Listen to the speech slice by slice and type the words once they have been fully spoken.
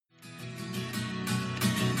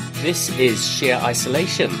This is Sheer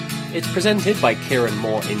Isolation. It's presented by Kieran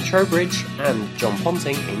Moore in Trowbridge and John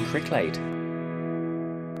Ponting in Cricklade.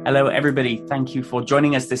 Hello, everybody. Thank you for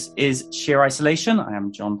joining us. This is Sheer Isolation. I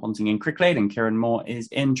am John Ponting in Cricklade and Kieran Moore is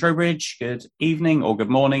in Trowbridge. Good evening or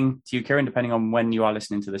good morning to you, Kieran, depending on when you are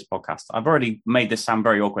listening to this podcast. I've already made this sound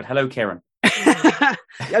very awkward. Hello, Kieran.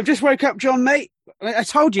 I've just woke up, John, mate. I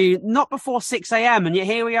told you, not before 6 a.m, and yet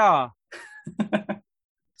here we are.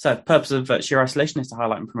 So the purpose of Sheer Isolation is to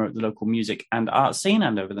highlight and promote the local music and art scene.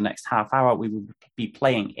 And over the next half hour, we will be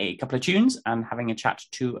playing a couple of tunes and having a chat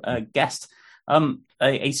to a guest.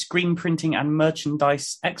 A screen printing and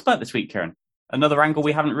merchandise expert this week, Kieran. Another angle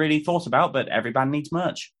we haven't really thought about, but every band needs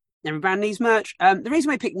merch. Every band needs merch. The reason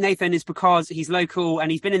we picked Nathan is because he's local and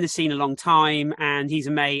he's been in the scene a long time and he's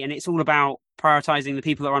a mate, and it's all about prioritising the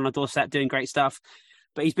people that are on our doorstep doing great stuff.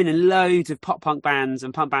 But he's been in loads of pop punk bands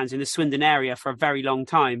and punk bands in the Swindon area for a very long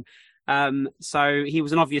time. So he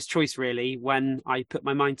was an obvious choice, really, when I put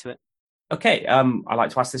my mind to it. Okay, I like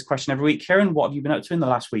to ask this question every week. Kieran, what have you been up to in the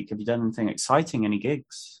last week? Have you done anything exciting? Any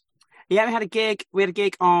gigs? Yeah, we had a gig. We had a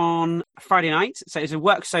gig on Friday night. So it was a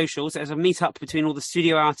work social. So it was a meet-up between all the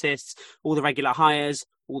studio artists, all the regular hires,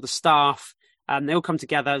 all the staff. They all come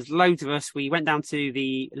together. There's loads of us. We went down to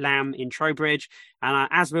the Lamb in Trowbridge. And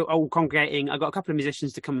as we were all congregating, I got a couple of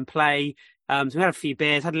musicians to come and play. So we had a few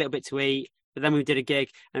beers, had a little bit to eat. But then we did a gig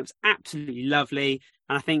and it was absolutely lovely.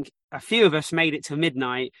 And I think a few of us made it till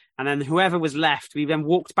midnight. And then whoever was left, we then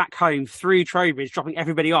walked back home through Trowbridge, dropping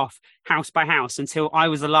everybody off house by house until I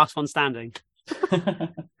was the last one standing.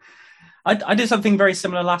 I did something very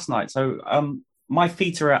similar last night. So my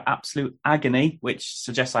feet are at absolute agony, which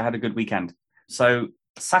suggests I had a good weekend. So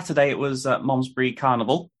Saturday it was Malmesbury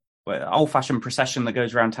Carnival, an old-fashioned procession that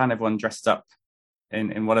goes around town. Everyone dressed up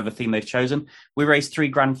in whatever theme they've chosen. We raised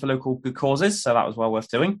 $3,000 for local good causes, so that was well worth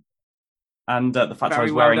doing. And the fact I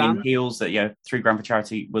was wearing in heels, that $3,000 for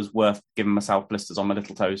charity was worth giving myself blisters on my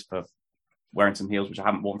little toes for wearing some heels, which I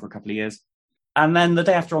haven't worn for a couple of years. And then the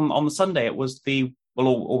day after, on the Sunday, it was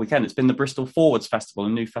all weekend. It's been the Bristol Forwards Festival, a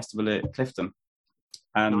new festival at Clifton.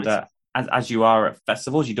 And nice. As you are at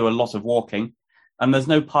festivals, you do a lot of walking. And there's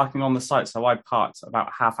no parking on the site, so I parked about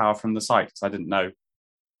a half hour from the site because I didn't know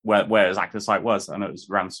where exactly the site was. I know it was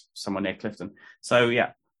around somewhere near Clifton. So,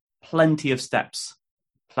 yeah, plenty of steps,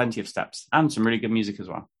 and some really good music as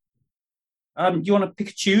well. Do you want to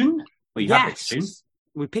pick a tune? Well, you have picked a tune.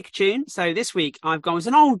 We pick a tune. So this week I've gone with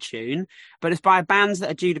an old tune, but it's by bands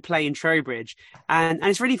that are due to play in Trowbridge. And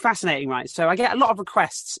it's really fascinating, right? So I get a lot of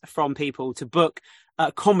requests from people to book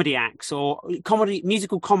comedy acts or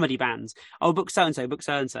musical comedy bands. Oh, book so-and-so, book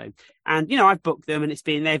so-and-so. And, I've booked them and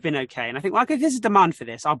they've been okay. And I think, well, okay, if there's a demand for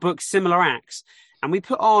this, I'll book similar acts. And we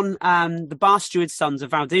put on the Bar Steward Sons of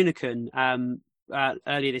Valdoonican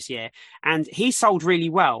earlier this year, and he sold really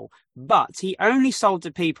well, but he only sold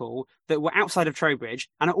to people that were outside of Trowbridge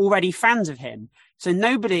and are already fans of him. So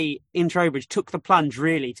nobody in Trowbridge took the plunge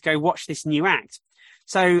really to go watch this new act.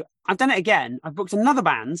 So I've done it again. I've booked another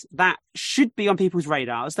band that should be on people's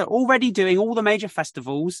radars. They're already doing all the major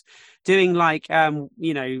festivals, doing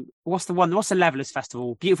what's the Levelers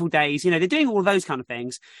Festival, Beautiful Days, they're doing all of those kind of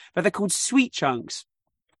things, but they're called Sweet Chunks.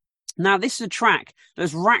 Now, this is a track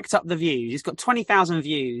that's racked up the views. It's got 20,000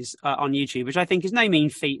 views on YouTube, which I think is no mean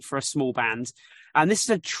feat for a small band. And this is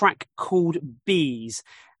a track called Bees.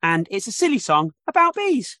 And it's a silly song about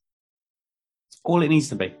bees. All it needs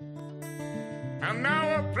to be. And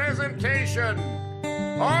now a presentation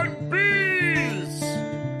on bees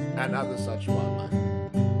and other such one.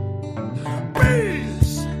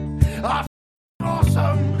 Bees are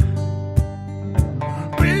awesome.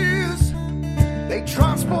 Bees, they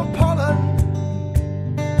transport pollen.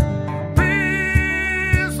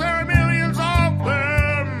 Bees, there are millions of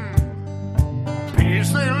them.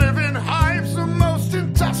 Bees, they live in hives, the most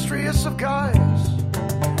industrious of guys.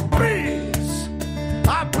 Bees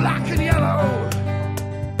are black and yellow.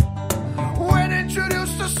 When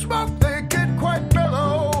introduced to smoke, they get quite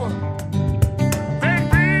mellow.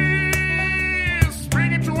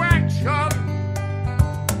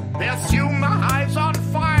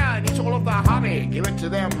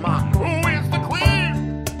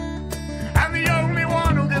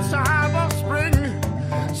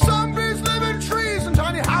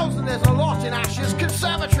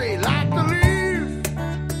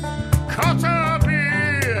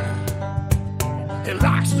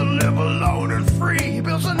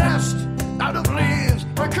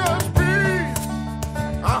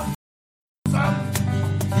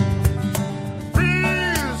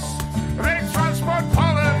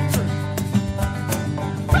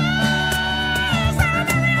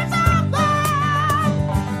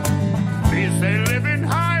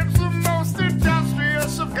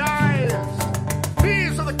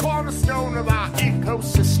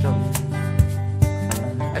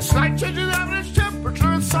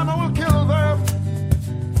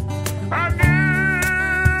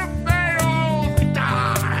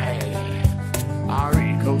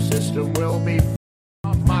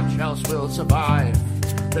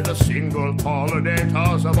 all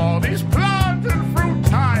pollinators of all these plant and fruit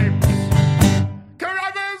types.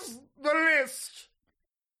 Carruthers, the list.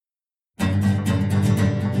 The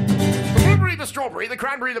blueberry, the strawberry, the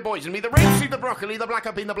cranberry, the boysenberry, the rapeseed, the broccoli, the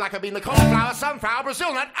blacker bean, the cauliflower, sunflower,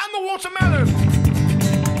 Brazil nut, and the watermelon.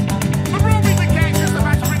 The raw bean, the cactus, the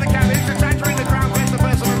raspberry, the cabbage, the tangerine, the cranberry, the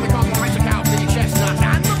persimmon, the cotton, the cowpea, the chestnut,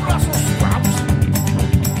 and the Brussels sprouts.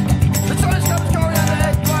 The telescope, coriander,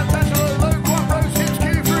 eggplant, basil, loquat, rose hips,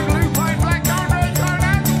 kiwifruit, lupine, blackcurrant, red currant,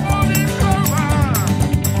 and morning clover.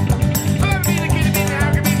 The lemon bean, the kidney bean, the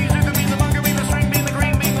haricot bean, the zucchini bean, the bunga bean, the string bean, the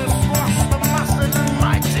green bean, the squash, the mustard, and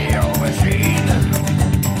mighty aubergine.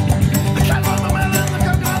 The cantaloupe, the melon, the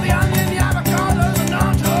coconut, the onion, the avocado, the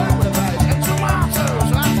nacho, with and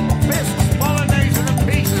tomatoes, that's bisques, bolognese, and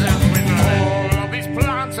pieces out the window. All of these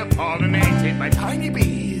plants are pollinated by tiny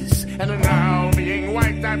bees and are now being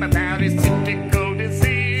wiped out by this typical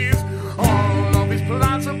disease. All of these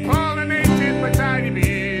plants are pollinated by tiny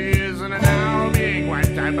bees and are now being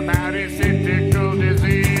wiped out by this typical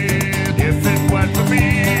disease. If it weren't for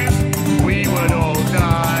bees, we would all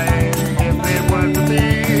die. If it weren't for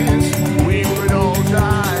bees, we would all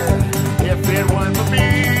die. If it weren't for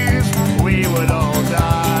bees, we would all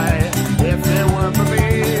die. If it weren't for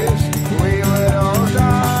bees, we would all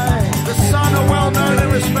die. The sun, a well-known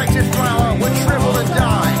and respected flower, would shrivel and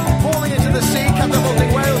die, falling into the sea,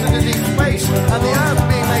 catapulting whales into deep space, and the earth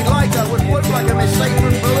being made lighter would float like a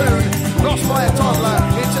misshapen balloon, lost by a toddler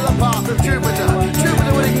into the path of Jupiter.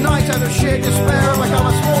 Jupiter would ignite out of sheer despair and become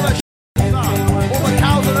a smaller sun. All the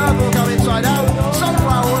cows on earth will come inside out,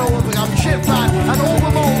 sunflower oil will become chip fat, and all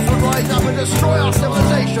the moles would rise up and destroy our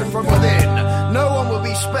civilization from within. No one will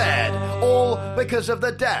be spared, all because of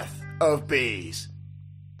the death of bees.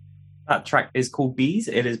 That track is called Bees.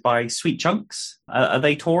 It is by Sweet Chunks. Are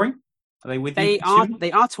they touring? Are they with They you? are. soon?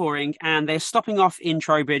 They are touring, and they're stopping off in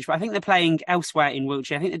Trowbridge. But I think they're playing elsewhere in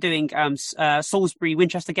Wiltshire. I think they're doing Salisbury,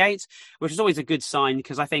 Winchester Gate, which is always a good sign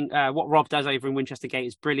because I think what Rob does over in Winchester Gate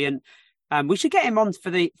is brilliant. We should get him on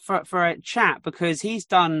for a chat because he's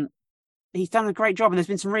done a great job, and there's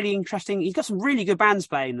been some really interesting. He's got some really good bands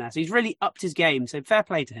playing there, so he's really upped his game. So fair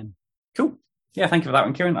play to him. Cool. Yeah, thank you for that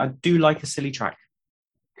one, Kieran. I do like a silly track.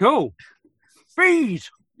 Cool. Feed.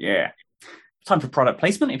 Yeah. Time for product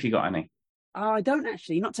placement if you got any. I don't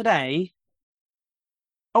actually, not today.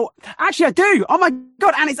 Oh, actually, I do. Oh my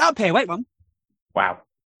god, and it's up here. Wait one. Wow.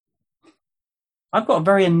 I've got a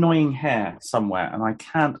very annoying hair somewhere and I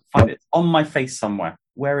can't find it. On my face somewhere.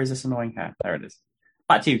 Where is this annoying hair? There it is.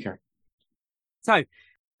 Back to you, Kieran. So,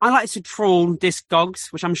 I like to trawl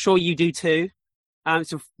Discogs, which I'm sure you do too.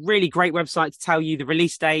 It's a really great website to tell you the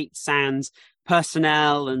release dates and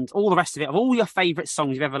personnel and all the rest of it, of all your favourite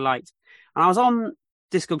songs you've ever liked. And I was on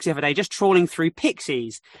Discogs the other day, just trawling through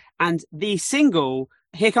Pixies, and the single,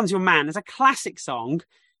 Here Comes Your Man, is a classic song.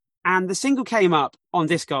 And the single came up on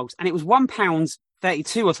Discogs and it was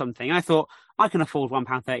 £1.32 or something. And I thought, I can afford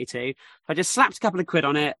 £1.32. So I just slapped a couple of quid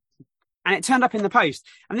on it and it turned up in the post.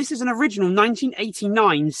 And this is an original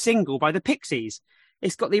 1989 single by the Pixies.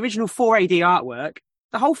 It's got the original 4AD artwork.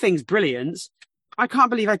 The whole thing's brilliant. I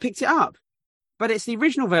can't believe I picked it up. But it's the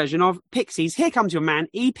original version of Pixies, Here Comes Your Man,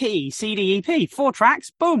 EP, CD EP. 4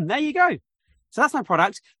 tracks, boom, there you go. So that's my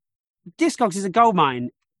product. Discogs is a goldmine.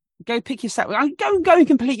 Go pick yourself. Go and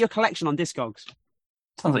complete your collection on Discogs.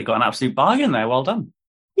 Sounds like you got an absolute bargain there. Well done.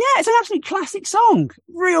 Yeah, it's an absolute classic song.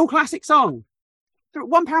 Real classic song.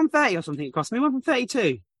 £1.30 or something it cost me.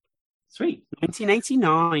 £1.32. Sweet.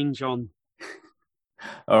 1989, John.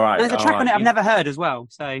 All right. And there's a track on it I've never heard as well.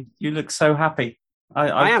 So You look so happy.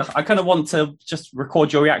 I am. I kind of want to just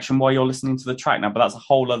record your reaction while you're listening to the track now, but that's a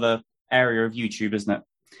whole other area of YouTube, isn't it?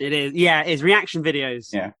 It is. Yeah, it is. Reaction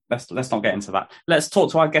videos. Yeah, let's not get into that. Let's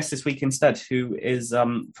talk to our guest this week instead, who is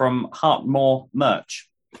from Heartmore Merch,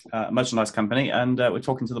 merchandise company, and we're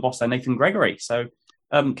talking to the boss there, Nathan Gregory. So,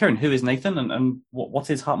 Kieran, who is Nathan, and what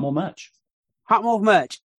is Heartmore Merch? Heartmore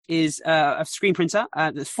Merch is a screen printer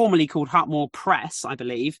that's formerly called Heartmore Press, I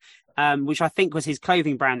believe, which I think was his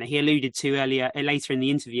clothing brand that he alluded to later in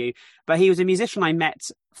the interview. But he was a musician I met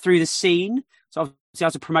through the scene. So obviously I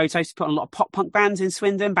was a promoter, I used to put on a lot of pop punk bands in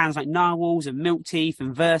Swindon, bands like Narwhals and Milk Teeth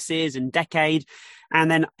and Verses and Decade. And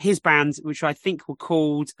then his bands, which I think were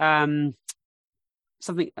called Ghosts.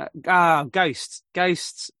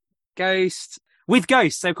 With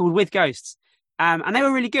Ghosts, they're called With Ghosts. And they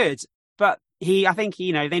were really good. But I think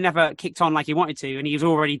they never kicked on like he wanted to, and he was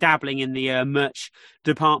already dabbling in the merch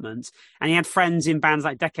department. And he had friends in bands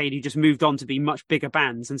like Decade who just moved on to be much bigger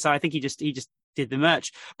bands. And so I think he just did the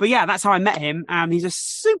merch. But yeah, that's how I met him. He's a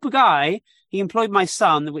super guy. He employed my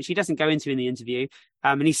son, which he doesn't go into in the interview.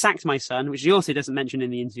 And he sacked my son, which he also doesn't mention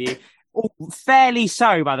in the interview. Oh, fairly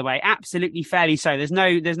so, by the way. Absolutely fairly so. There's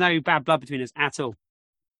no bad blood between us at all.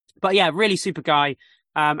 But yeah, really super guy.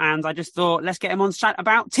 And I just thought, let's get him on to chat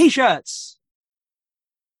about T-shirts.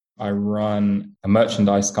 I run a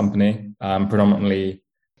merchandise company, predominantly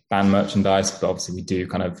band merchandise, but obviously we do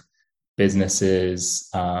kind of businesses,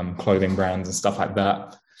 clothing brands and stuff like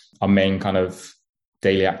that. Our main kind of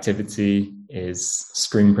daily activity is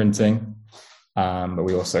screen printing, but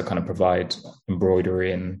we also kind of provide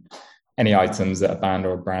embroidery and any items that a band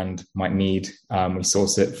or a brand might need. We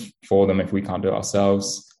source it for them if we can't do it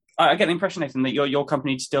ourselves. I get the impression, Nathan, that your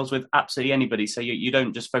company just deals with absolutely anybody. So you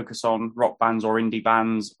don't just focus on rock bands or indie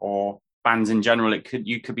bands or bands in general.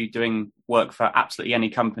 You could be doing work for absolutely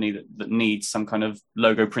any company that needs some kind of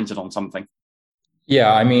logo printed on something.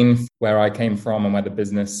 Yeah, I mean, where I came from and where the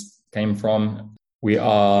business came from, we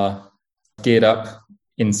are geared up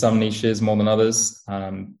in some niches more than others,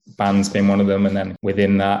 bands being one of them. And then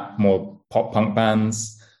within that, more pop punk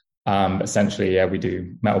bands. Essentially, yeah, we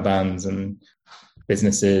do metal bands and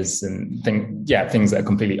businesses and things that are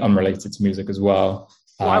completely unrelated to music as well.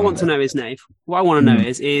 What I want to know is, Nave,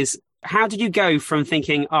 is how did you go from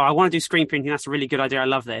thinking, oh, I want to do screen printing, that's a really good idea, I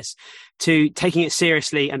love this, to taking it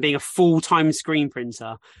seriously and being a full-time screen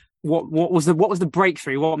printer? What was the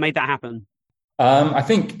breakthrough? What made that happen? I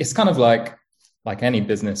think it's kind of like any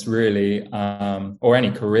business really, or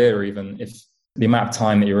any career even. If the amount of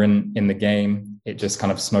time that you're in the game, it just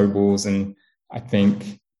kind of snowballs. And I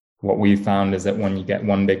think what we found is that when you get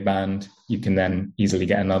one big band, you can then easily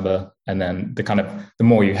get another. And then the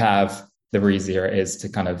more you have, the easier it is to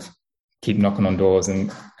kind of keep knocking on doors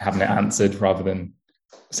and having it answered rather than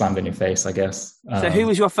slammed in your face, I guess. So who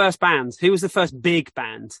was your first band? Who was the first big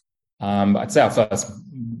band? I'd say our first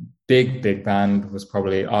big band was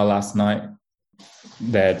probably Our Last Night.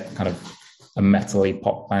 They're kind of a metal-y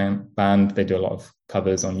pop band. They do a lot of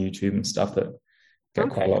covers on YouTube and stuff that get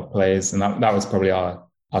quite a lot of plays. And that was probably our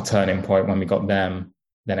turning point. When we got them,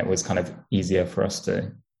 then it was kind of easier for us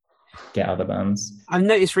to get other bands. I've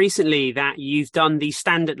noticed recently that you've done the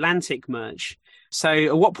Stand Atlantic merch. So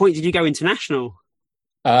at what point did you go international?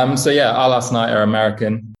 So yeah, Our Last Night are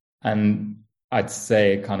American, and I'd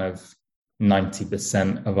say kind of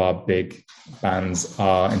 90% of our big bands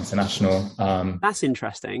are international. That's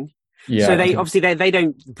interesting. Yeah. So they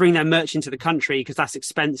don't bring their merch into the country because that's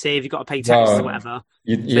expensive. You've got to pay taxes or whatever.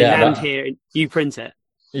 They land here, you print it.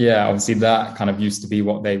 Yeah, obviously that kind of used to be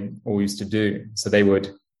what they all used to do. So they would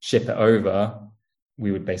ship it over.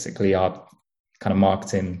 We would basically, our kind of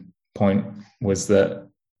marketing point was that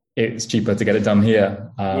it's cheaper to get it done here.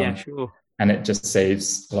 Yeah, sure. And it just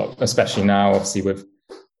saves a lot, especially now, obviously with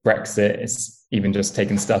Brexit. It's even just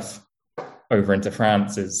taking stuff over into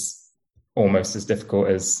France is almost as difficult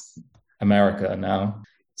as America now.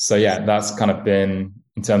 So yeah, that's kind of been,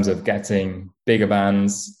 in terms of getting bigger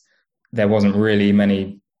bands, there wasn't really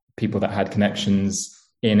many people that had connections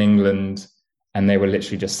in England, and they were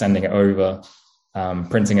literally just sending it over,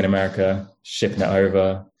 printing in America, shipping it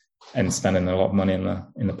over, and spending a lot of money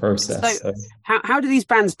in the process. So how do these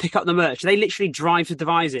bands pick up the merch? They literally drive to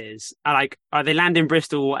Devizes, they land in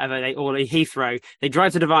Bristol or whatever, or Heathrow. They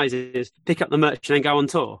drive to Devizes, pick up the merch, and then go on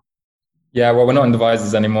tour. Yeah, well, we're not in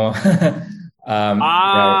Devizes anymore. Okay.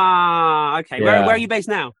 Yeah. Where are you based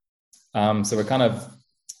now? So we're kind of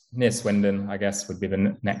near Swindon, I guess, would be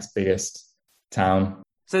the next biggest town.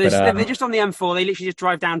 So they're just on the M4. They literally just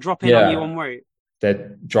drive down, drop in on you en route.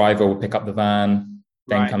 The driver will pick up the van,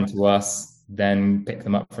 then come to us, then pick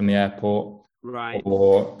them up from the airport. Right.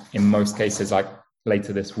 Or in most cases, like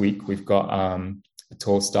later this week, we've got a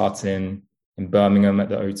tour starting in Birmingham at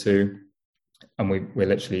the O2. And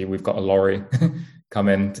we've got a lorry come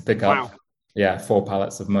in to pick up 4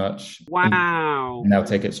 pallets of merch. Wow. And they'll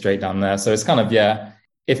take it straight down there. So it's kind of,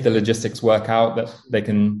 if the logistics work out that they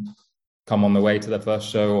can come on the way to their first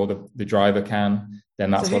show, or the driver can,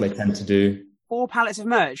 then that's what they tend to do. 4 pallets of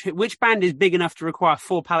merch? Which band is big enough to require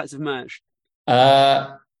 4 pallets of merch?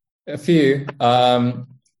 A few.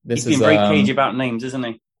 He's been very cagey about names, isn't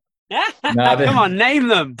he? Come on, name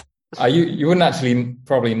them. You wouldn't actually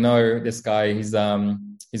probably know this guy. He's a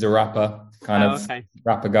rapper,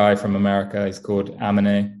 rapper guy from America. He's called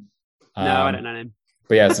Amine. No, I don't know him.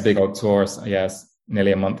 But yeah, it's a big old tour. Yeah, it's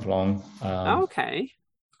nearly a month long. Okay.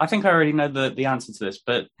 I think I already know the answer to this,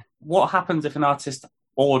 but what happens if an artist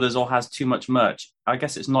orders or has too much merch? I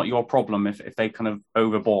guess it's not your problem if they kind of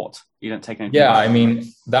overbought. You don't take anything. Yeah, I mean,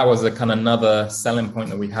 that was a kind of another selling point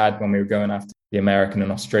that we had when we were going after the American and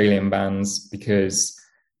Australian bands, because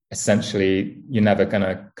essentially you're never going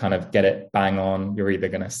to kind of get it bang on. You're either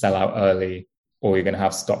going to sell out early or you're going to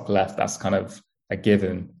have stock left. That's kind of a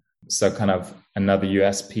given. So kind of another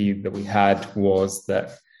USP that we had was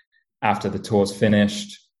that after the tour's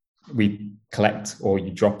finished, we collect or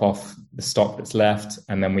you drop off the stock that's left,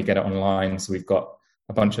 and then we get it online. So we've got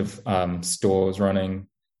a bunch of stores running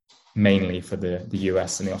mainly for the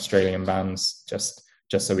US and the Australian bands, just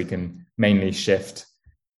so we can mainly shift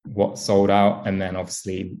what's sold out, and then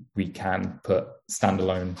obviously we can put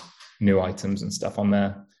standalone new items and stuff on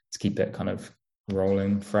there to keep it kind of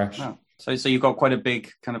rolling fresh. Oh. So you've got quite a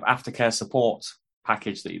big kind of aftercare support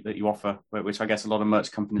package that you offer, which I guess a lot of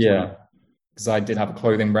merch companies will. Because I did have a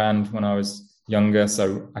clothing brand when I was younger,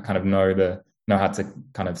 so I kind of know how to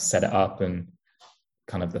kind of set it up, and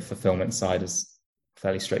kind of the fulfillment side is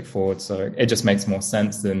fairly straightforward. So it just makes more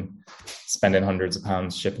sense than spending hundreds of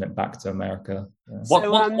pounds shipping it back to America. Yeah.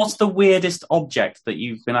 What's the weirdest object that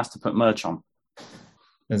you've been asked to put merch on?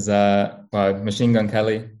 There's Machine Gun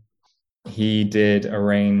Kelly. He did a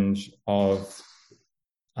range of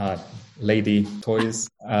lady toys.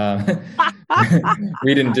 We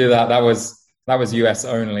didn't do that. That was US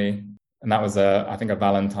only, and that was I think a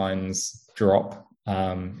Valentine's drop.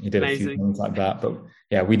 He did a few things like that, but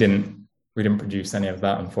yeah, we didn't produce any of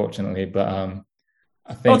that, unfortunately. But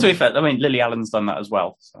I think, to be fair, I mean, Lily Allen's done that as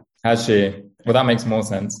well. So. Has she? Well, that makes more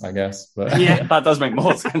sense, I guess. But yeah, that does make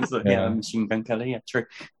more sense. Yeah, Machine Gun Kelly. Yeah, true.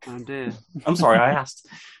 Oh dear. I'm sorry, I asked.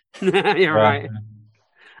 You're right.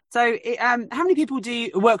 So, how many people do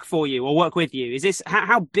work for you or work with you? Is this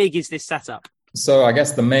how big is this setup? So, I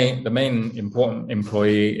guess the main important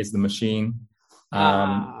employee is the machine.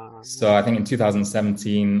 So, I think in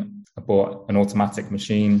 2017, I bought an automatic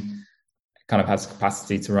machine. It kind of has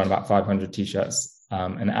capacity to run about 500 t-shirts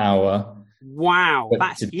an hour. Wow,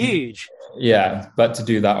 that's huge. Yeah, but to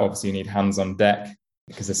do that, obviously, you need hands on deck.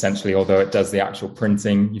 Because essentially, although it does the actual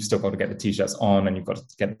printing, you've still got to get the t-shirts on, and you've got to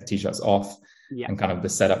get the t-shirts off, and kind of the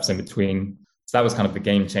setups in between. So that was kind of the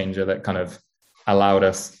game changer that kind of allowed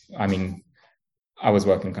us. I mean, I was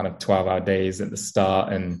working kind of 12-hour days at the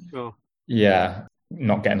start, and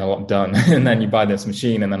not getting a lot done. And then you buy this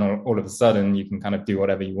machine, and then all of a sudden, you can kind of do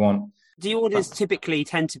whatever you want. Do your orders typically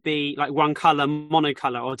tend to be like one color,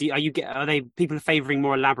 monocolor, or are they people favoring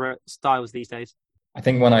more elaborate styles these days? I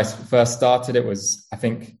think when I first started, it was, I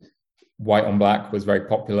think white on black was very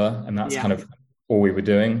popular, and that's kind of all we were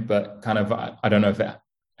doing. But kind of, I don't know if it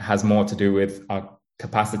has more to do with our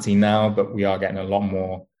capacity now, but we are getting a lot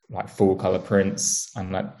more like full color prints.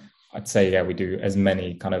 And I'd say, we do as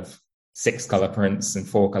many kind of 6 color prints and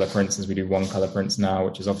 4 color prints as we do 1 color prints now,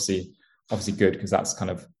 which is obviously good, because that's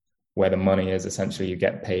kind of where the money is. Essentially, you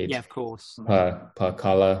get paid of course, per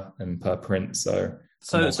color and per print. So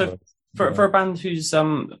For a band who's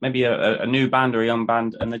maybe a new band or a young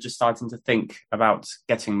band, and they're just starting to think about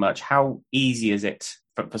getting merch, how easy is it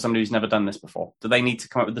for somebody who's never done this before? Do they need to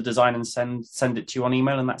come up with the design and send it to you on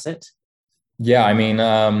email, and that's it? Yeah, I mean,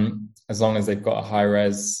 as long as they've got a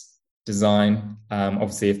high-res design,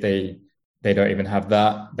 obviously if they don't even have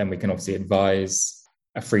that, then we can obviously advise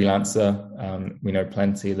a freelancer. We know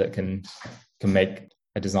plenty that can make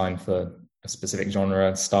a design for a specific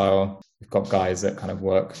genre style. We've got guys that kind of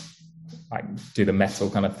work, like do the metal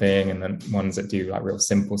kind of thing, and then ones that do like real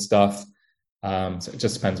simple stuff. So it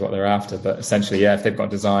just depends what they're after. But essentially, if they've got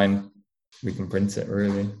design, we can print it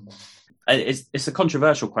really. It's a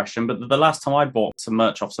controversial question, but the last time I bought some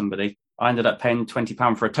merch off somebody, I ended up paying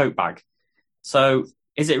 £20 for a tote bag. So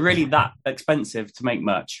is it really that expensive to make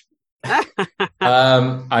merch?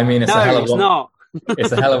 I mean, it's not.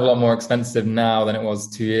 It's a hell of a lot more expensive now than it was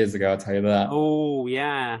 2 years ago, I'll tell you that. Oh,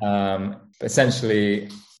 yeah. But essentially,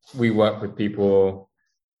 we work with people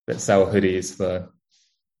that sell hoodies for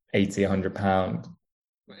 £80, £100.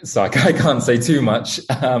 So I can't say too much.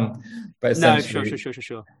 But essentially,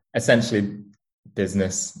 sure. Essentially,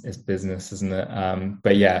 business is business, isn't it?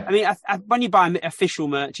 But yeah. I mean, when you buy official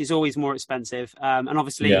merch, it's always more expensive. And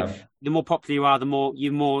obviously, the more popular you are, the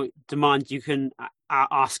more demand you can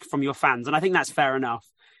ask from your fans. And I think that's fair enough.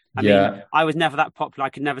 I mean, I was never that popular. I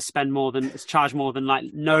could never charge more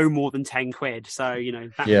than no more than 10 quid. So,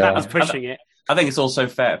 that was pushing it. I think it's also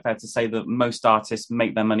fair to say that most artists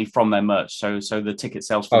make their money from their merch. So the ticket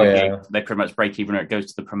sales for the gig, they pretty much break even, or it goes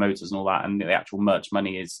to the promoters and all that. And the actual merch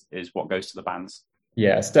money is what goes to the bands.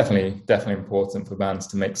 Yeah, it's definitely important for bands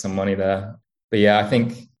to make some money there. But yeah, I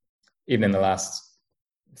think even in the last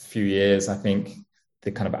few years, I think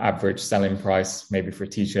the kind of average selling price maybe for a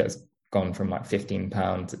t-shirt has gone from like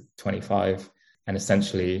 £15 to 25. And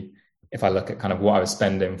essentially, if I look at kind of what I was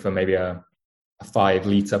spending for maybe a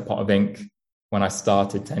 5-litre pot of ink when I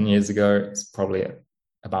started 10 years ago, it's probably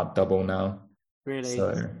about double now. Really?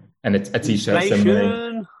 So, and it's a t-shirt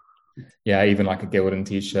similarly. Yeah, even like a Gildan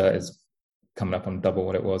t-shirt is coming up on double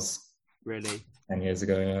what it was. Really? 10 years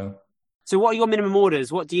ago. Yeah. So what are your minimum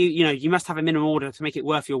orders? What do you must have a minimum order to make it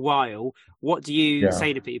worth your while. What do you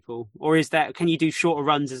say to people? Or can you do shorter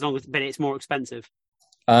runs but it's more expensive?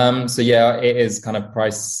 So yeah, it is kind of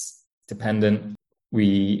price dependent.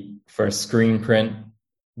 For a screen print,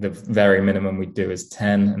 the very minimum we do is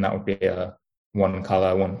 10, and that would be a one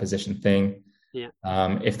color, one position thing. Yeah.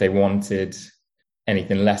 If they wanted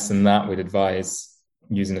anything less than that, we'd advise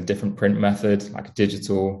using a different print method, like a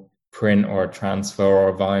digital print or a transfer or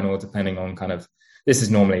a vinyl, depending on this is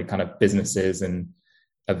normally kind of businesses and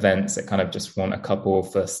events that kind of just want a couple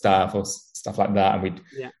for staff or stuff like that. And we'd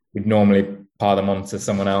normally par them on to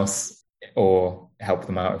someone else or help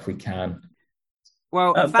them out if we can.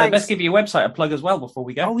 Well, let's give your website a plug as well before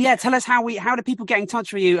we go. Oh yeah, tell us how do people get in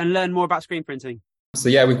touch with you and learn more about screen printing? So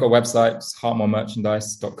yeah, we've got websites,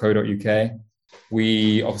 heartmoremerchandise.co.uk.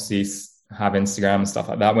 We obviously have Instagram and stuff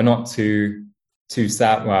like that. We're not too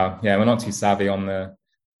savvy. Well, yeah, we're not too savvy on the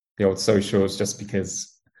old socials just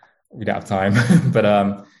because we don't have time.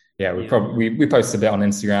 But we post a bit on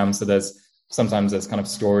Instagram. So sometimes there's kind of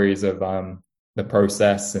stories of the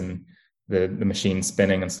process and the machine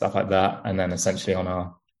spinning and stuff like that. And then essentially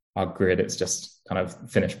on our grid, it's just kind of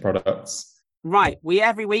finished products. Right.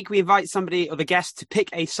 Every week we invite somebody or the guest to pick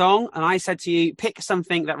a song. And I said to you, pick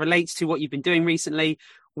something that relates to what you've been doing recently.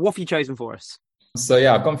 What have you chosen for us? So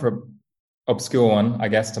yeah, I've gone for an obscure one, I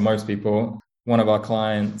guess, to most people. One of our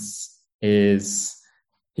clients he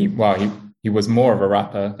was more of a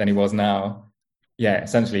rapper than he was now. Yeah,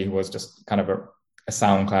 essentially he was just kind of a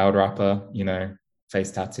SoundCloud rapper,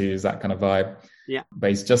 face tattoos, that kind of vibe. Yeah.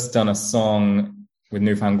 But he's just done a song with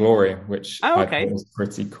New Found Glory, which I thought was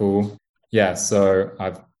pretty cool. Yeah, so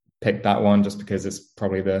I've picked that one just because it's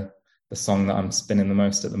probably the song that I'm spinning the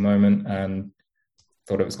most at the moment, and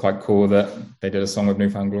thought it was quite cool that they did a song with New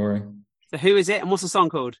Found Glory. So who is it and what's the song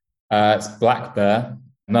called? It's Black Bear,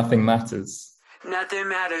 Nothing Matters. Nothing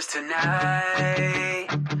matters tonight.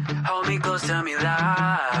 Hold me close, tell me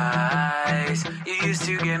lies. You used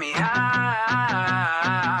to get me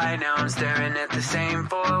high. Now I'm staring at the same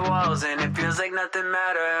four walls, and it feels like nothing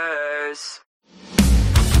matters.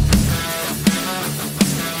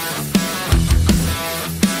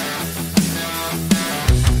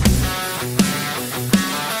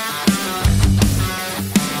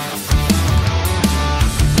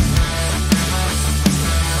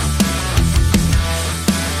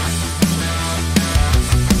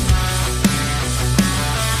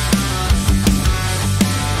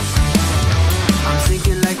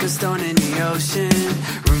 Like a stone in the ocean,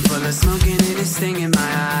 room full of smoke and it is stinging my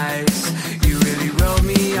eyes. You really wrote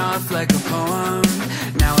me off like a poem.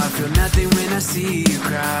 Now I feel nothing when I see you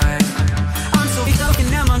cry. I'm so talking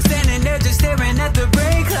numb, I'm standing there just staring at the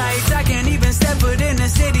brake lights. I can't even step foot in the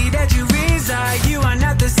city that you reside. You are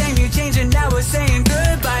not the same, you changed and now we're saying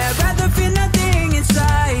goodbye. I'd rather feel nothing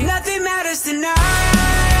inside. Nothing matters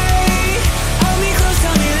tonight. Hold me close,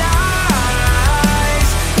 tell me lies.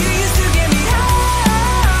 You used to get me high.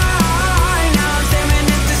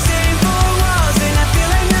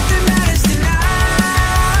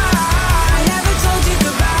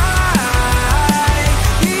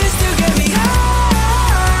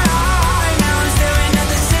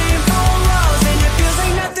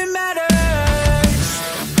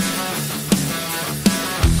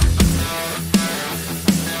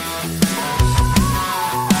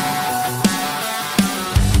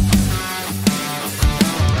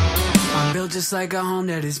 Just like a home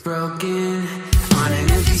that is broken on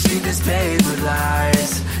an empty street that's paved with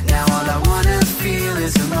lies. Now all I wanna feel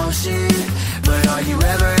is emotion, but all you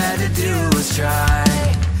ever had to do was try.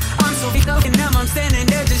 I'm so fucking numb, I'm standing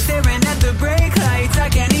there just staring at the brake lights. I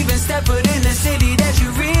can't even step foot in the city that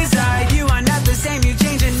you reside. You are not the same, you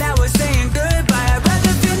changed and now we're saying goodbye. I'd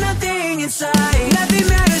rather feel nothing inside. Nothing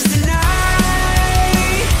matters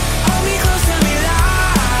tonight. Hold me close, tell me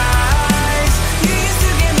lies. You used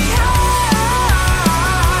to get me high.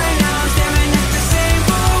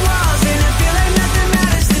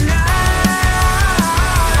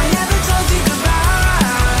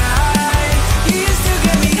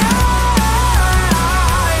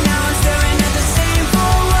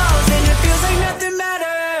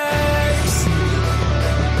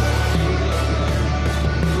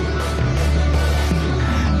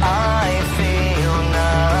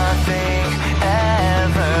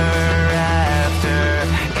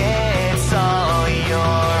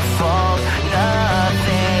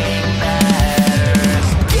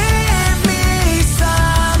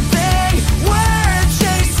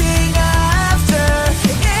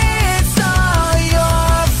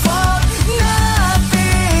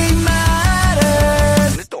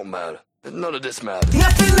 None of this matters.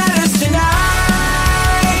 Nothing matters tonight.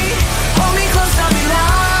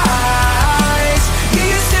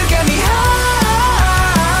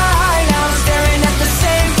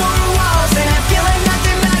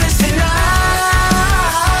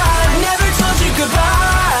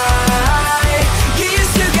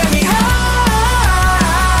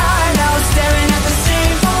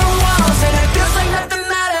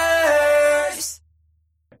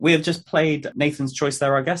 We have just played Nathan's choice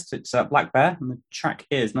there, I guess. It's Black Bear, and the track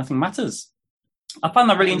is Nothing Matters. I found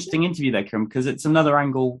that really interesting interview there, Kieran, because it's another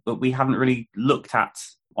angle that we haven't really looked at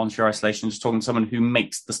on Sheer Isolation, just talking to someone who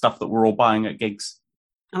makes the stuff that we're all buying at gigs.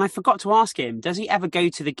 And I forgot to ask him, does he ever go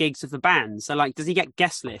to the gigs of the bands? So, like, does he get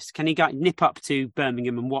guest lists? Can he nip up to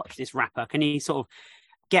Birmingham and watch this rapper? Can he sort of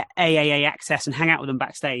get AAA access and hang out with them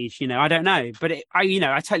backstage? I don't know. But I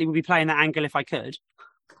totally would be playing that angle if I could.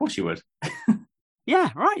 Of course you would. Yeah,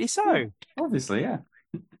 rightly so. Obviously, yeah.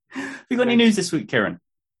 Have you got any news this week, Kieran?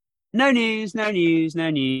 No news.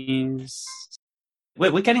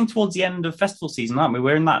 We're getting towards the end of festival season, aren't we?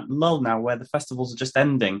 We're in that lull now where the festivals are just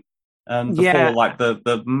ending. Before like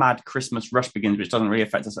the mad Christmas rush begins, which doesn't really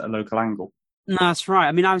affect us at a local angle. No, that's right.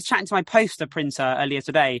 I mean, I was chatting to my poster printer earlier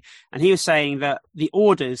today, and he was saying that the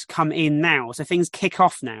orders come in now, so things kick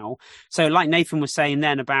off now. So, like Nathan was saying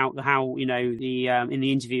then about how in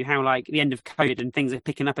the interview, how like the end of COVID and things are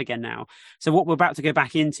picking up again now. So, what we're about to go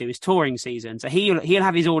back into is touring season. So he'll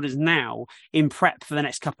have his orders now in prep for the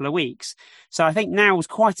next couple of weeks. So I think now is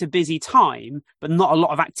quite a busy time, but not a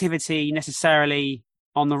lot of activity necessarily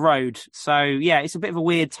on the road. So yeah, it's a bit of a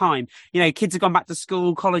weird time. Kids have gone back to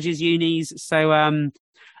school, colleges, unis. So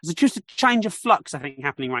there's just a change of flux, I think,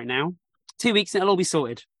 happening right now. 2 weeks and it'll all be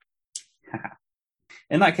sorted.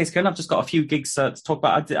 In that case, Kieran, I've just got a few gigs to talk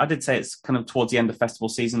about. I did say it's kind of towards the end of festival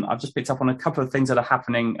season. I've just picked up on a couple of things that are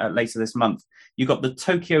happening later this month. You've got the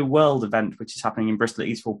Tokyo World event, which is happening in Bristol at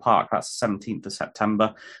Eastfield Park. That's the 17th of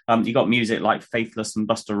September. You've got music like Faithless and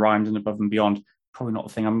Busta Rhymes and Above and Beyond. Probably not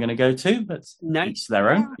the thing I'm going to go to, but each their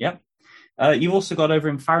own. Yep. You've also got over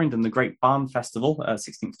in Farringdon, the Great Barn Festival,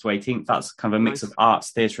 16th to 18th. That's kind of a mix of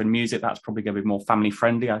arts, theatre and music. That's probably going to be more family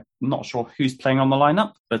friendly. I'm not sure who's playing on the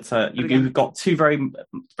lineup, but you've got two very,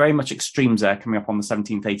 very much extremes there coming up on the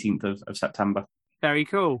 17th, 18th of September. Very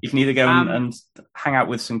cool. You can either go and hang out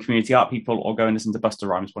with some community art people or go and listen to Busta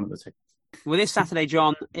Rhymes, one of the two. Well, this Saturday,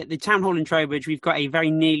 John, at the Town Hall in Trowbridge, we've got a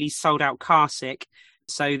very nearly sold out car sick.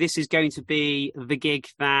 So this is going to be the gig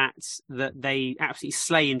that they absolutely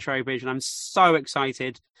slay in Trowbridge, and I'm so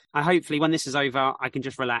excited. Hopefully, when this is over, I can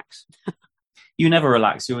just relax. You never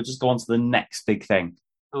relax. You'll just go on to the next big thing.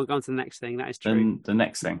 I'll go on to the next thing. That is true. The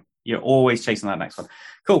next thing. You're always chasing that next one.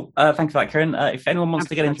 Cool. Thank you for that, Kieran. If anyone wants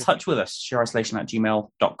to get in touch with us,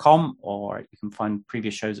 sheerisolation@gmail.com, or you can find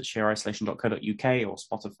previous shows at sheerisolation.co.uk or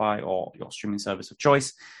Spotify or your streaming service of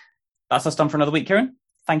choice. That's us done for another week, Kieran.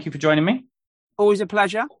 Thank you for joining me. Always a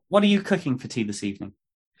pleasure. What are you cooking for tea this evening?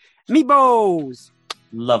 Meatballs.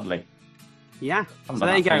 Lovely. Yeah. So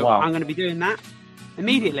there you go. I'm going to be doing that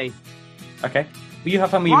immediately. Okay. Will you have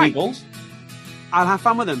fun with your meatballs? I'll have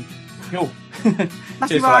fun with them. Cool. Cheers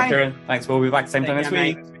for that, Kieran. Thanks. We'll be back same time next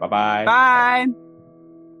week. Bye-bye. Bye.